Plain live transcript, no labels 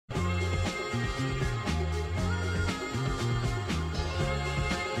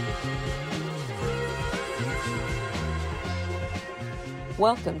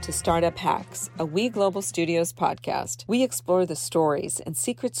Welcome to Startup Hacks, a We Global Studios podcast. We explore the stories and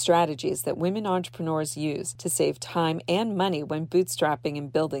secret strategies that women entrepreneurs use to save time and money when bootstrapping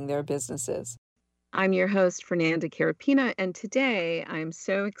and building their businesses. I'm your host, Fernanda Carapina, and today I'm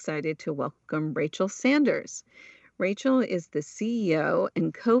so excited to welcome Rachel Sanders. Rachel is the CEO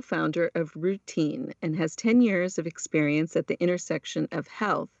and co-founder of Rootine and has 10 years of experience at the intersection of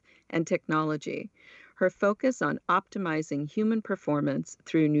health and technology. Her focus on optimizing human performance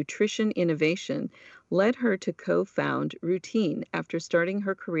through nutrition innovation led her to co-found Rootine after starting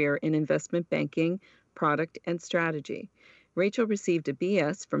her career in investment banking, product, and strategy. Rachel received a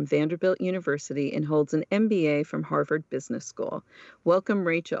BS from Vanderbilt University and holds an MBA from Harvard Business School. Welcome,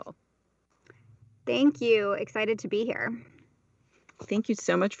 Rachel. Thank you. Excited to be here. Thank you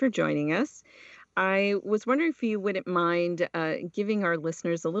so much for joining us. I was wondering if you wouldn't mind giving our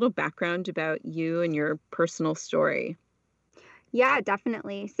listeners a little background about you and your personal story. Yeah,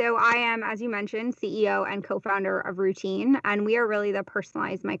 definitely. So I am, as you mentioned, CEO and co-founder of Rootine, and we are really the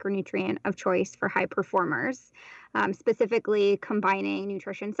personalized micronutrient of choice for high performers, specifically combining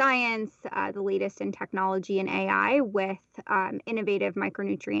nutrition science, the latest in technology and AI with innovative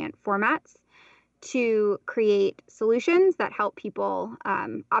micronutrient formats to create solutions that help people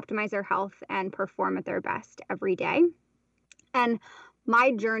optimize their health and perform at their best every day. And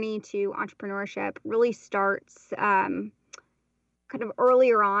my journey to entrepreneurship really starts kind of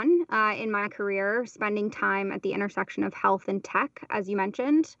earlier on in my career, spending time at the intersection of health and tech, as you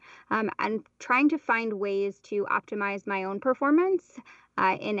mentioned, and trying to find ways to optimize my own performance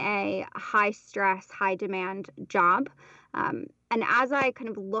in a high stress, high demand job. And as I kind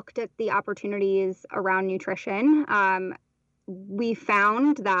of looked at the opportunities around nutrition, we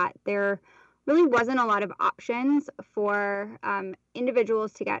found that there really wasn't a lot of options for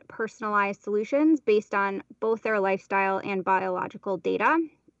individuals to get personalized solutions based on both their lifestyle and biological data.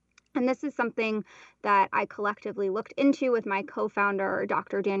 And this is something that I collectively looked into with my co-founder,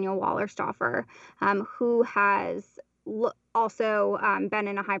 Dr. Daniel Wallerstoffer, who has also been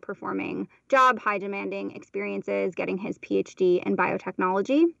in a high-performing job, high-demanding experiences, getting his PhD in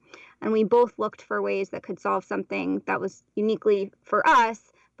biotechnology. And we both looked for ways that could solve something that was uniquely for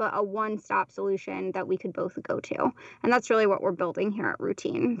us, but a one-stop solution that we could both go to. And that's really what we're building here at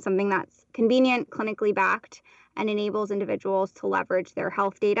Rootine, something that's convenient, clinically backed, and enables individuals to leverage their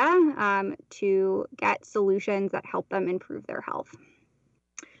health data to get solutions that help them improve their health.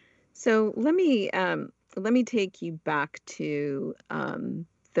 So let me take you back to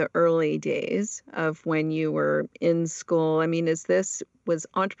the early days of when you were in school. I mean, was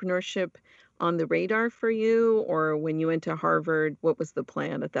entrepreneurship on the radar for you, or when you went to Harvard, what was the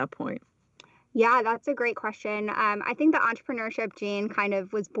plan at that point? Yeah, that's a great question. I think the entrepreneurship gene kind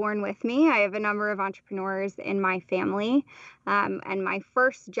of was born with me. I have a number of entrepreneurs in my family. And my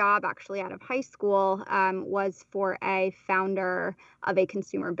first job actually out of high school was for a founder of a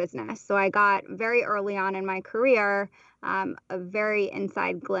consumer business. So I got very early on in my career a very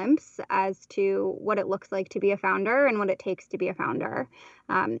inside glimpse as to what it looks like to be a founder and what it takes to be a founder.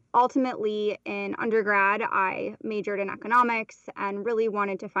 Ultimately, in undergrad, I majored in economics and really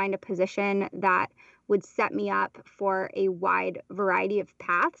wanted to find a position that would set me up for a wide variety of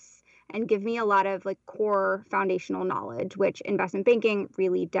paths and give me a lot of core foundational knowledge, which investment banking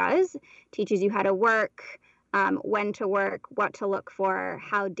really does. Teaches you how to work, when to work, what to look for,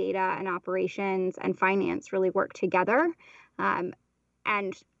 how data and operations and finance really work together.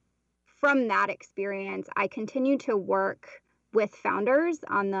 And from that experience, I continued to work with founders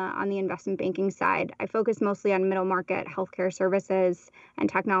on the investment banking side. I focus mostly on middle market healthcare services and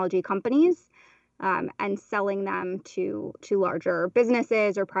technology companies, and selling them to larger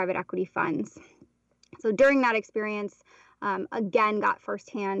businesses or private equity funds. So during that experience, again, got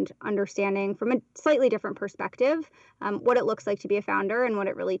firsthand understanding from a slightly different perspective what it looks like to be a founder and what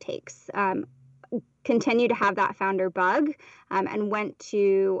it really takes. Continue to have that founder bug, and went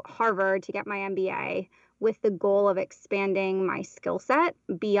to Harvard to get my MBA with the goal of expanding my skill set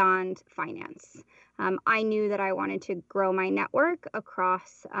beyond finance. I knew that I wanted to grow my network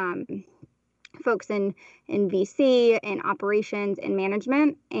across folks in VC, in operations, in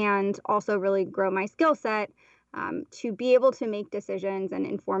management, and also really grow my skill set to be able to make decisions and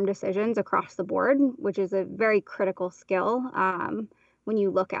inform decisions across the board, which is a very critical skill when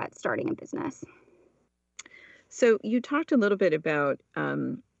you look at starting a business. So you talked a little bit about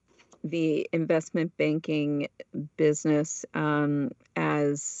the investment banking business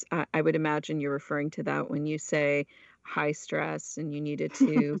as I would imagine you're referring to that when you say high stress and you needed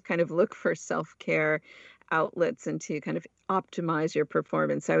to kind of look for self-care outlets and to kind of optimize your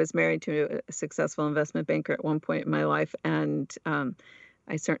performance. I was married to a successful investment banker at one point in my life, and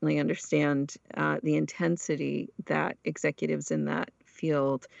I certainly understand the intensity that executives in that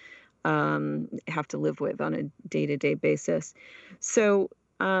field have to live with on a day-to-day basis. So,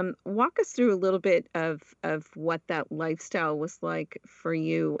 walk us through a little bit of what that lifestyle was like for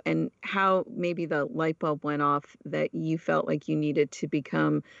you and how maybe the light bulb went off that you felt like you needed to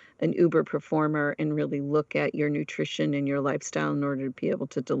become an uber performer and really look at your nutrition and your lifestyle in order to be able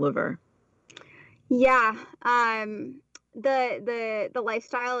to deliver. Yeah. The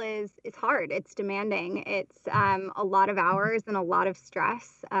lifestyle is hard. It's demanding. It's a lot of hours and a lot of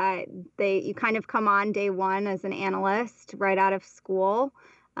stress. You kind of come on day one as an analyst right out of school,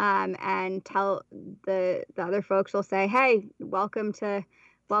 and tell the other folks will say, "Hey, welcome to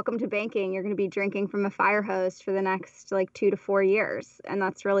banking. You're going to be drinking from a fire hose for the next like 2 to 4 years," and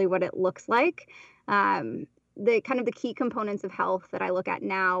that's really what it looks like. The kind of the key components of health that I look at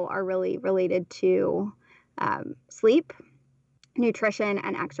now are really related to sleep, nutrition,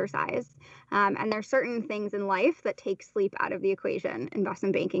 and exercise. And there's certain things in life that take sleep out of the equation.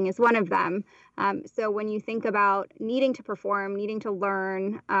 Investment banking is one of them. So when you think about needing to perform, needing to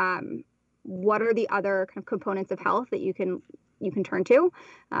learn, what are the other kind of components of health that you can turn to?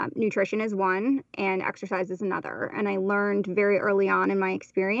 Nutrition is one, and exercise is another. And I learned very early on in my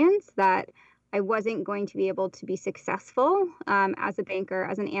experience that I wasn't going to be able to be successful as a banker,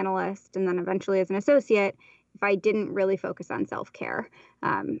 as an analyst, and then eventually as an associate if I didn't really focus on self-care,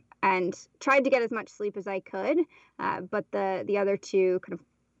 and tried to get as much sleep as I could. But the other two kind of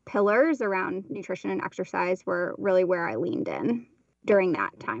pillars around nutrition and exercise were really where I leaned in during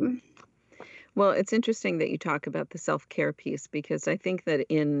that time. Well, it's interesting that you talk about the self-care piece because I think that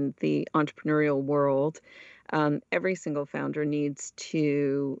in the entrepreneurial world, every single founder needs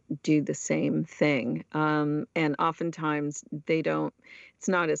to do the same thing. And oftentimes they don't, it's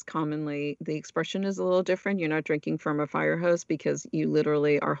not as commonly, the expression is a little different. You're not drinking from a fire hose because you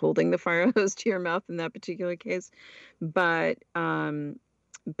literally are holding the fire hose to your mouth in that particular case. But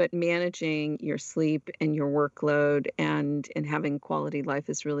managing your sleep and your workload and having quality life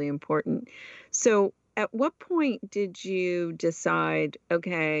is really important. So at what point did you decide,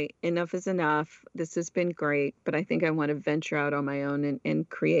 okay, enough is enough. This has been great, but I think I want to venture out on my own and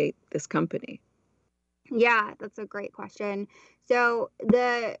create this company? Yeah, that's a great question. So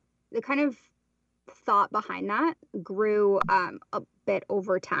the kind of thought behind that grew a bit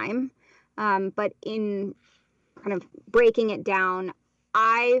over time, but in kind of breaking it down,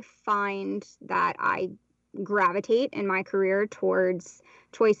 I find that I gravitate in my career towards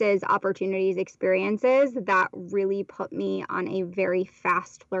choices, opportunities, experiences that really put me on a very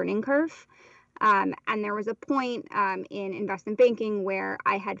fast learning curve. And there was a point in investment banking where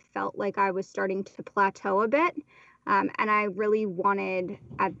I had felt like I was starting to plateau a bit. And I really wanted,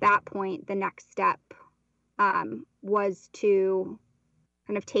 at that point, the next step was to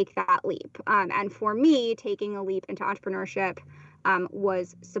kind of take that leap. And for me, taking a leap into entrepreneurship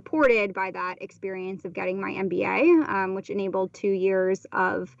was supported by that experience of getting my MBA, which enabled 2 years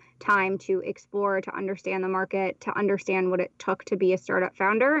of time to explore, to understand the market, to understand what it took to be a startup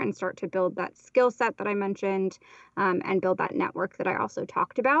founder and start to build that skill set that I mentioned, and build that network that I also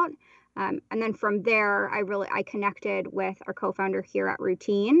talked about. And then from there, I connected with our co-founder here at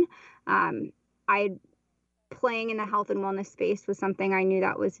Rootine. Playing in the health and wellness space was something I knew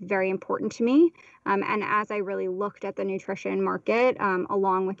that was very important to me. And as I really looked at the nutrition market,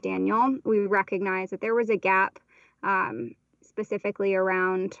 along with Daniel, we recognized that there was a gap, specifically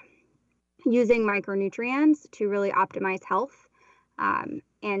around using micronutrients to really optimize health,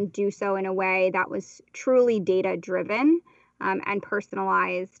 and do so in a way that was truly data driven, and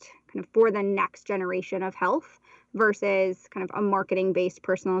personalized kind of for the next generation of health, versus kind of a marketing-based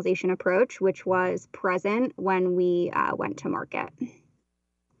personalization approach, which was present when we went to market.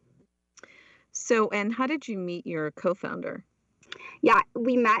 So, and how did you meet your co-founder? Yeah,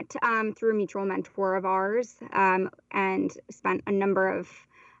 we met through a mutual mentor of ours, and spent a number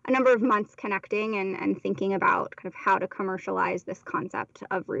of months connecting and thinking about kind of how to commercialize this concept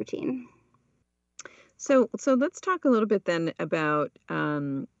of Rootine. So let's talk a little bit then about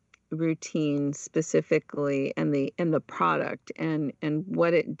Rootine specifically and the product and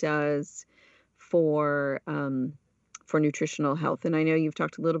what it does for nutritional health. And I know you've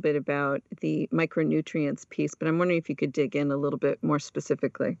talked a little bit about the micronutrients piece, but I'm wondering if you could dig in a little bit more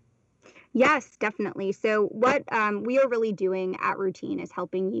specifically. Yes, definitely. So what we are really doing at Rootine is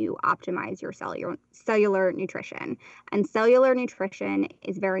helping you optimize your cellular nutrition. And cellular nutrition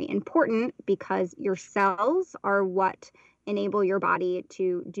is very important because your cells are what enable your body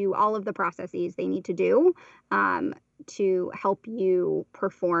to do all of the processes they need to do, to help you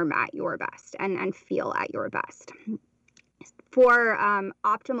perform at your best and feel at your best. For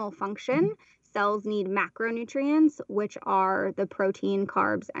optimal function, cells need macronutrients, which are the protein,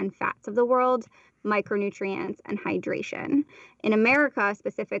 carbs, and fats of the world, micronutrients, and hydration. In America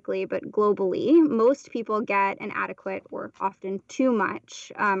specifically, but globally, most people get an adequate or often too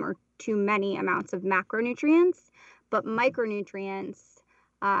much or too many amounts of macronutrients, but micronutrients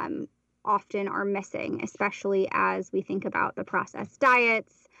often are missing, especially as we think about the processed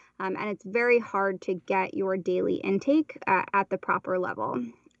diets. And it's very hard to get your daily intake at the proper level.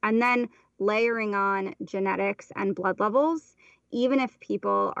 And then layering on genetics and blood levels, even if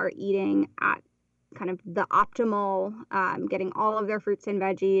people are eating at kind of the optimal, getting all of their fruits and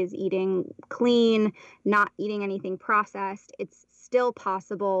veggies, eating clean, not eating anything processed, it's still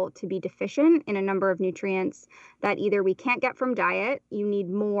possible to be deficient in a number of nutrients that either we can't get from diet, you need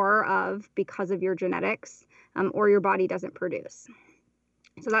more of because of your genetics, or your body doesn't produce.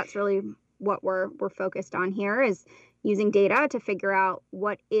 So that's really what we're focused on here, is using data to figure out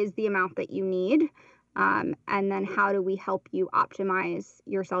what is the amount that you need, and then how do we help you optimize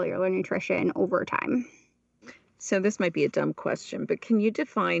your cellular nutrition over time. So this might be a dumb question, but can you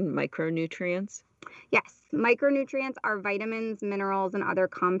define micronutrients? Yes, micronutrients are vitamins, minerals, and other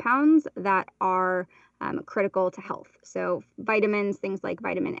compounds that are critical to health. So vitamins, things like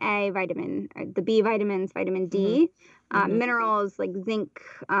vitamin A, the B vitamins, vitamin D, minerals like zinc,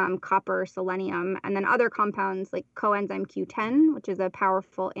 copper, selenium, and then other compounds like coenzyme Q10, which is a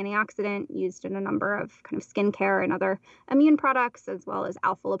powerful antioxidant used in a number of kind of skincare and other immune products, as well as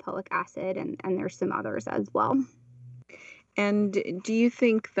alpha lipoic acid, and there's some others as well. And do you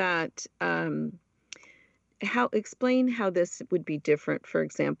think that explain how this would be different, for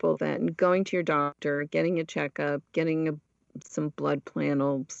example, than going to your doctor, getting a checkup, getting some blood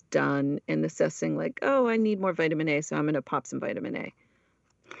panels done, and assessing like, oh, I need more vitamin A, so I'm going to pop some vitamin A?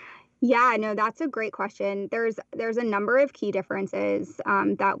 Yeah, no, that's a great question. There's a number of key differences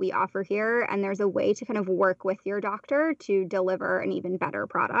that we offer here, and there's a way to kind of work with your doctor to deliver an even better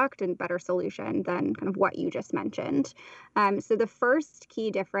product and better solution than kind of what you just mentioned. So the first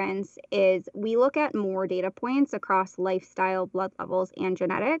key difference is we look at more data points across lifestyle, blood levels, and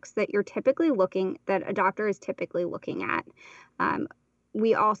genetics that a doctor is typically looking at.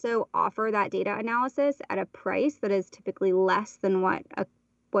 We also offer that data analysis at a price that is typically less than what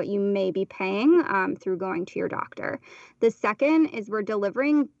you may be paying through going to your doctor. The second is we're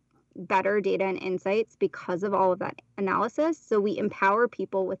delivering better data and insights because of all of that analysis. So we empower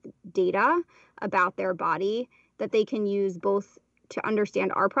people with data about their body that they can use both to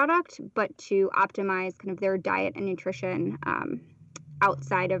understand our product, but to optimize kind of their diet and nutrition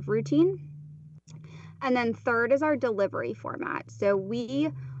outside of routine. And then third is our delivery format. So we,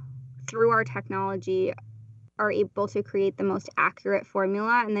 through our technology, are able to create the most accurate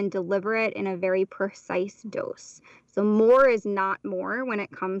formula and then deliver it in a very precise dose. So more is not more when it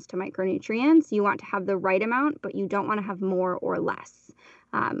comes to micronutrients. You want to have the right amount, but you don't want to have more or less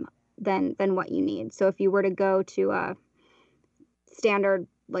than what you need. So if you were to go to a standard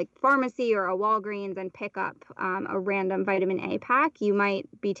like pharmacy or a Walgreens and pick up a random vitamin A pack, you might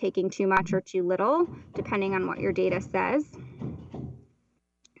be taking too much or too little, depending on what your data says.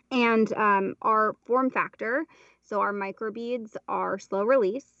 And our form factor, so our microbeads are slow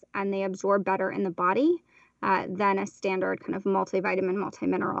release and they absorb better in the body than a standard kind of multivitamin,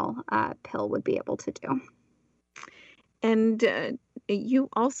 multimineral pill would be able to do. And you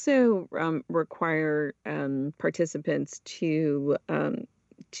also require participants to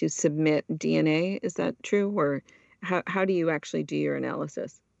submit DNA. Is that true? Or how do you actually do your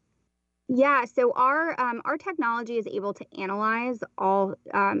analysis? Yeah, so our technology is able to analyze all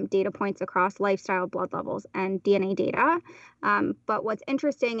data points across lifestyle, blood levels, and DNA data. But what's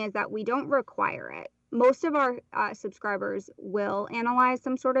interesting is that we don't require it. Most of our subscribers will analyze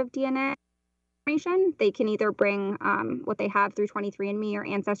some sort of DNA information. They can either bring what they have through 23andMe or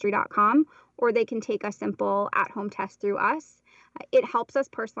Ancestry.com, or they can take a simple at-home test through us. It helps us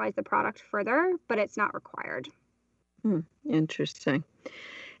personalize the product further, but it's not required. Interesting.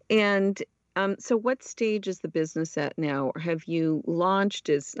 And so what stage is the business at now? Or have you launched?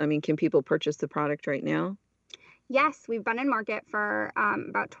 Can people purchase the product right now? Yes, we've been in market for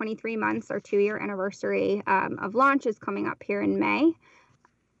about 23 months. Our 2-year anniversary of launch is coming up here in May.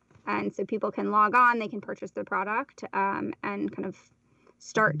 And so people can log on, they can purchase the product and kind of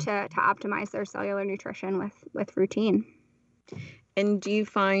start to optimize their cellular nutrition with Rootine. And do you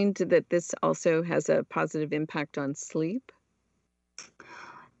find that this also has a positive impact on sleep?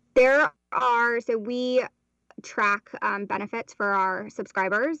 So we track benefits for our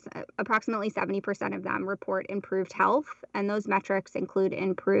subscribers. Approximately 70% of them report improved health, and those metrics include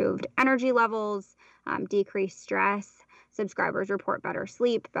improved energy levels, decreased stress, subscribers report better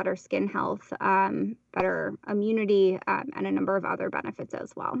sleep, better skin health, better immunity, and a number of other benefits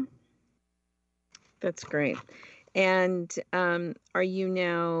as well. That's great. And are you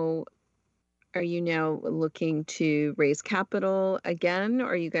now looking to raise capital again? Or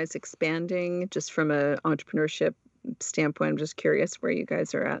are you guys expanding just from an entrepreneurship standpoint? I'm just curious where you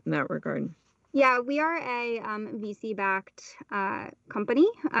guys are at in that regard. Yeah, we are a VC-backed company.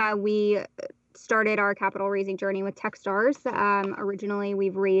 We started our capital raising journey with Techstars. Originally,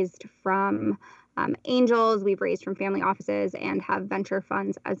 we've raised from angels, we've raised from family offices, and have venture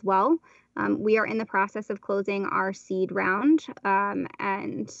funds as well. We are in the process of closing our seed round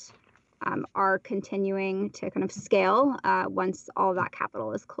and are continuing to kind of scale once all of that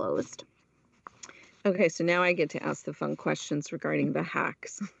capital is closed. Okay, so now I get to ask the fun questions regarding the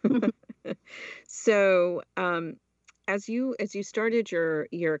hacks. So, as you started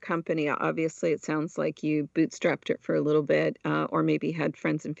your company, obviously it sounds like you bootstrapped it for a little bit, or maybe had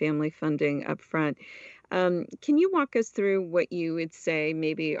friends and family funding up front. Can you walk us through what you would say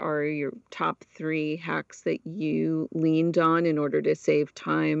maybe are your top 3 hacks that you leaned on in order to save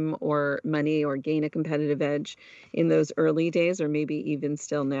time or money or gain a competitive edge in those early days, or maybe even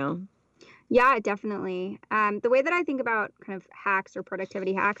still now? Yeah, definitely. The way that I think about kind of hacks or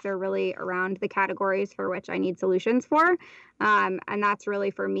productivity hacks are really around the categories for which I need solutions for. And that's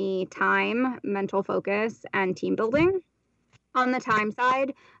really for me time, mental focus, and team building. On the time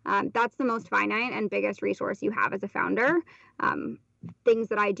side, that's the most finite and biggest resource you have as a founder. Things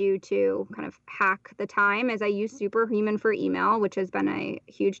that I do to kind of hack the time is I use Superhuman for email, which has been a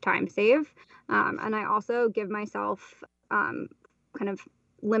huge time save. And I also give myself kind of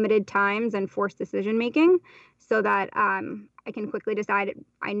limited times and forced decision making so that I can quickly decide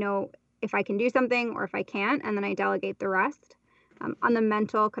I know if I can do something or if I can't, and then I delegate the rest. On the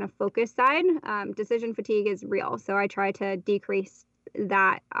mental kind of focus side, decision fatigue is real. So I try to decrease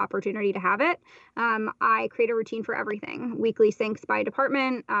that opportunity to have it. I create a routine for everything, weekly syncs by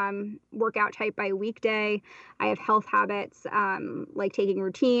department, workout type by weekday. I have health habits like taking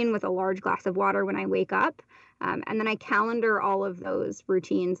routine with a large glass of water when I wake up. And then I calendar all of those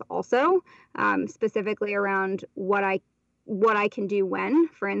routines also, specifically around what I can do when.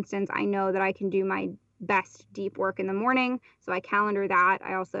 For instance, I know that I can do my best deep work in the morning, so I calendar that.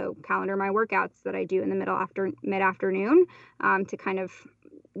 I also calendar my workouts that I do in the mid-afternoon to kind of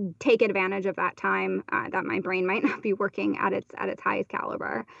take advantage of that time that my brain might not be working at its highest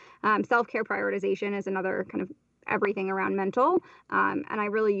caliber. Self-care prioritization is another kind of everything around mental. And I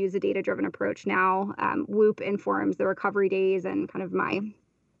really use a data-driven approach now. Whoop informs the recovery days and kind of my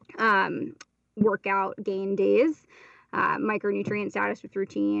workout gain days. Micronutrient status with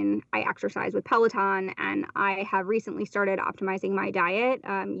Rootine. I exercise with Peloton, and I have recently started optimizing my diet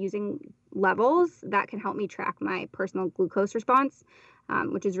using levels that can help me track my personal glucose response,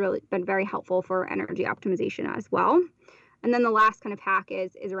 which has really been very helpful for energy optimization as well. And then the last kind of hack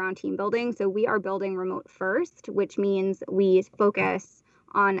is around team building. So we are building remote first, which means we focus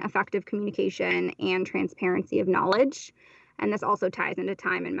on effective communication and transparency of knowledge. And this also ties into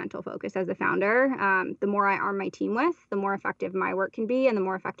time and mental focus as a founder. The more I arm my team with, the more effective my work can be and the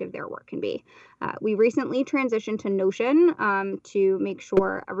more effective their work can be. We recently transitioned to Notion to make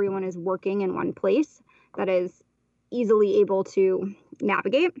sure everyone is working in one place that is easily able to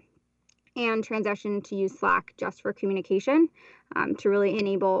navigate, and transition to use Slack just for communication to really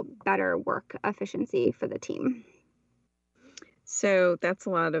enable better work efficiency for the team. So that's a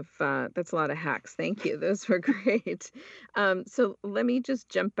lot of hacks. Thank you. Those were great. So let me just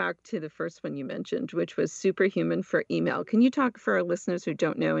jump back to the first one you mentioned, which was Superhuman for email. Can you talk for our listeners who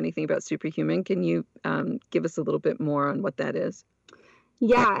don't know anything about Superhuman? Can you give us a little bit more on what that is?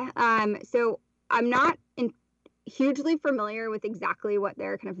 Yeah. So I'm not hugely familiar with exactly what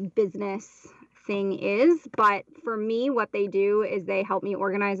their kind of business thing is, but for me, what they do is they help me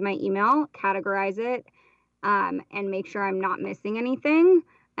organize my email, categorize it, and make sure I'm not missing anything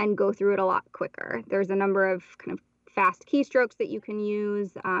and go through it a lot quicker. There's a number of kind of fast keystrokes that you can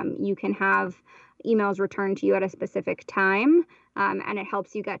use. You can have emails returned to you at a specific time, and it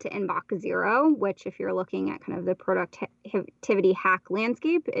helps you get to inbox zero, which if you're looking at kind of the productivity hack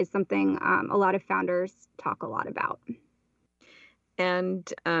landscape is something a lot of founders talk a lot about.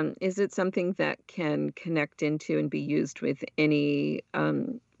 And is it something that can connect into and be used with any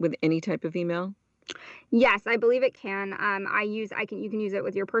type of email? Yes, I believe it can. You can use it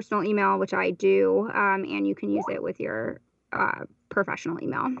with your personal email, which I do, and you can use it with your professional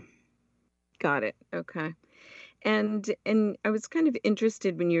email. Got it. Okay. And I was kind of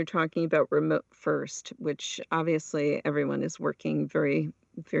interested when you were talking about remote first, which obviously everyone is working very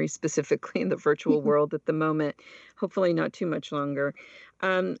very specifically in the virtual world at the moment, hopefully not too much longer.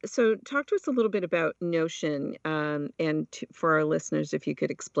 So talk to us a little bit about Notion, for our listeners, if you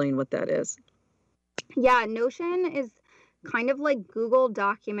could explain what that is. Yeah, Notion is kind of like Google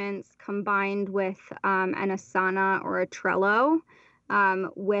Documents combined with an Asana or a Trello,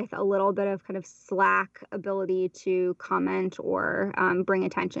 with a little bit of kind of Slack ability to comment or bring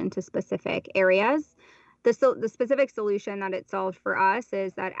attention to specific areas. The specific solution that it solved for us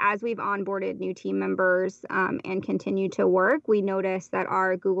is that as we've onboarded new team members and continue to work, we noticed that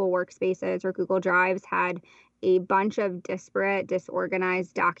our Google Workspaces or Google Drives had a bunch of disparate,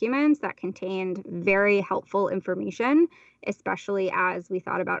 disorganized documents that contained very helpful information, especially as we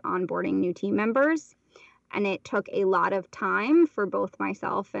thought about onboarding new team members. And it took a lot of time for both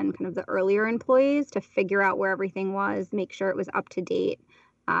myself and kind of the earlier employees to figure out where everything was, make sure it was up to date,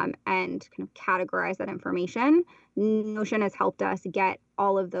 and kind of categorize that information. Notion has helped us get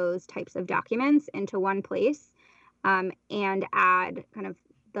all of those types of documents into one place, and add kind of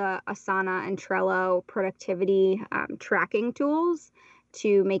the Asana and Trello productivity tracking tools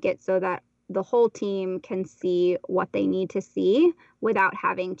to make it so that the whole team can see what they need to see without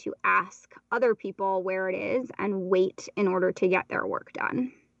having to ask other people where it is and wait in order to get their work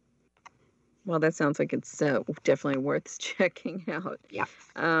done. Well, that sounds like it's definitely worth checking out. Yeah.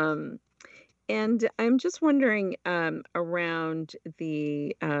 And I'm just wondering around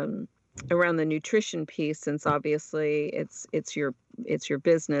the nutrition piece, since obviously it's your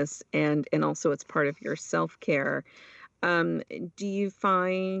business and also it's part of your self-care. Do you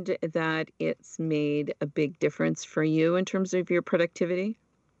find that it's made a big difference for you in terms of your productivity?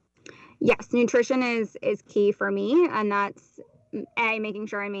 Yes, nutrition is key for me, and that's making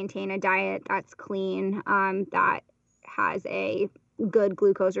sure I maintain a diet that's clean, that has a good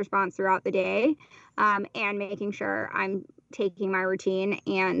glucose response throughout the day, and making sure I'm taking my routine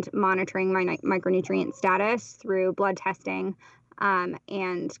and monitoring my micronutrient status through blood testing, and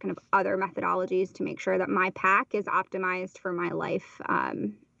kind of other methodologies to make sure that my pack is optimized for my life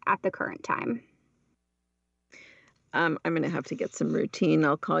at the current time. I'm going to have to get some routine.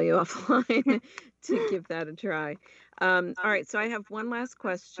 I'll call you offline to give that a try. All right, so I have one last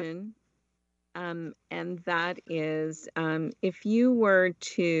question, and that is, if you were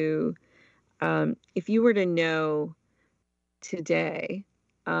to know today,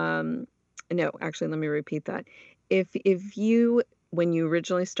 no, actually, let me repeat that. If you, when you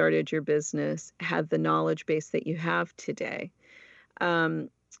originally started your business, had the knowledge base that you have today, um,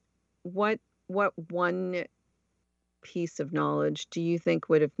 what one piece of knowledge do you think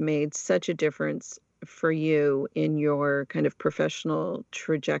would have made such a difference for you in your kind of professional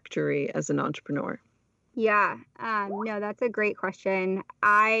trajectory as an entrepreneur? Yeah, no, that's a great question.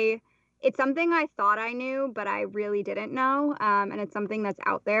 It's something I thought I knew, but I really didn't know. And it's something that's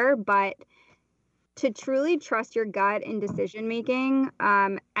out there, but to truly trust your gut in decision making,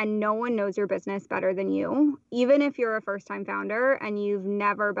 and no one knows your business better than you. Even if you're a first time founder and you've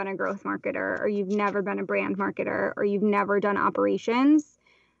never been a growth marketer, or you've never been a brand marketer, or you've never done operations,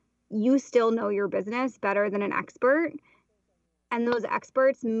 you still know your business better than an expert. And those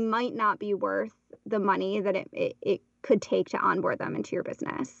experts might not be worth the money that it could take to onboard them into your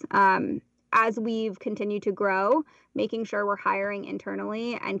business. As we've continued to grow, making sure we're hiring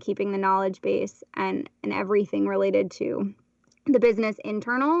internally and keeping the knowledge base and everything related to the business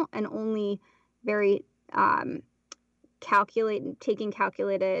internal, and only very taking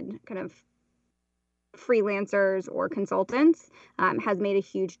calculated kind of freelancers or consultants, has made a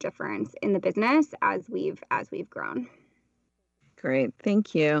huge difference in the business as we've grown. Great,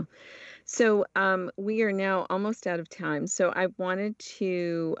 thank you. So we are now almost out of time. So I wanted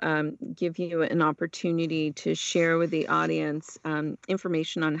to give you an opportunity to share with the audience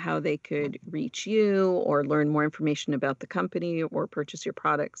information on how they could reach you or learn more information about the company or purchase your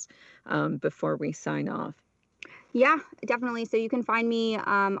products before we sign off. Yeah, definitely. So you can find me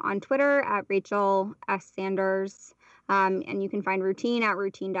on Twitter at Rachel S. Sanders. And you can find Rootine at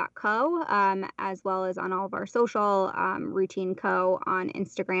rootine.co, as well as on all of our social, Rootine Co. on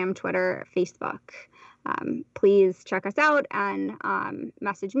Instagram, Twitter, Facebook. Please check us out and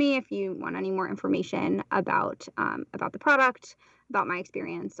message me if you want any more information about the product, about my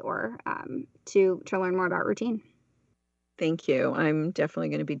experience, or to learn more about Rootine. Thank you. I'm definitely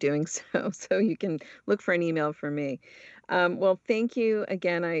going to be doing so. So you can look for an email from me. Well, thank you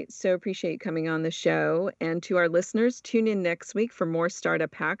again. I so appreciate you coming on the show. And to our listeners, tune in next week for more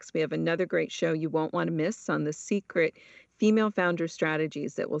startup hacks. We have another great show you won't want to miss on the secret female founder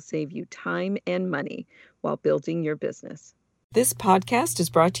strategies that will save you time and money while building your business. This podcast is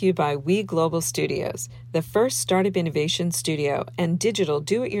brought to you by We Global Studios, the first startup innovation studio and digital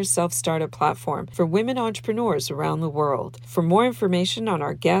do-it-yourself startup platform for women entrepreneurs around the world. For more information on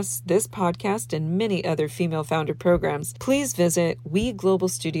our guests, this podcast, and many other female founder programs, please visit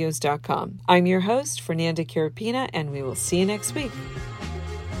weglobalstudios.com. I'm your host, Fernanda Carapina, and we will see you next week.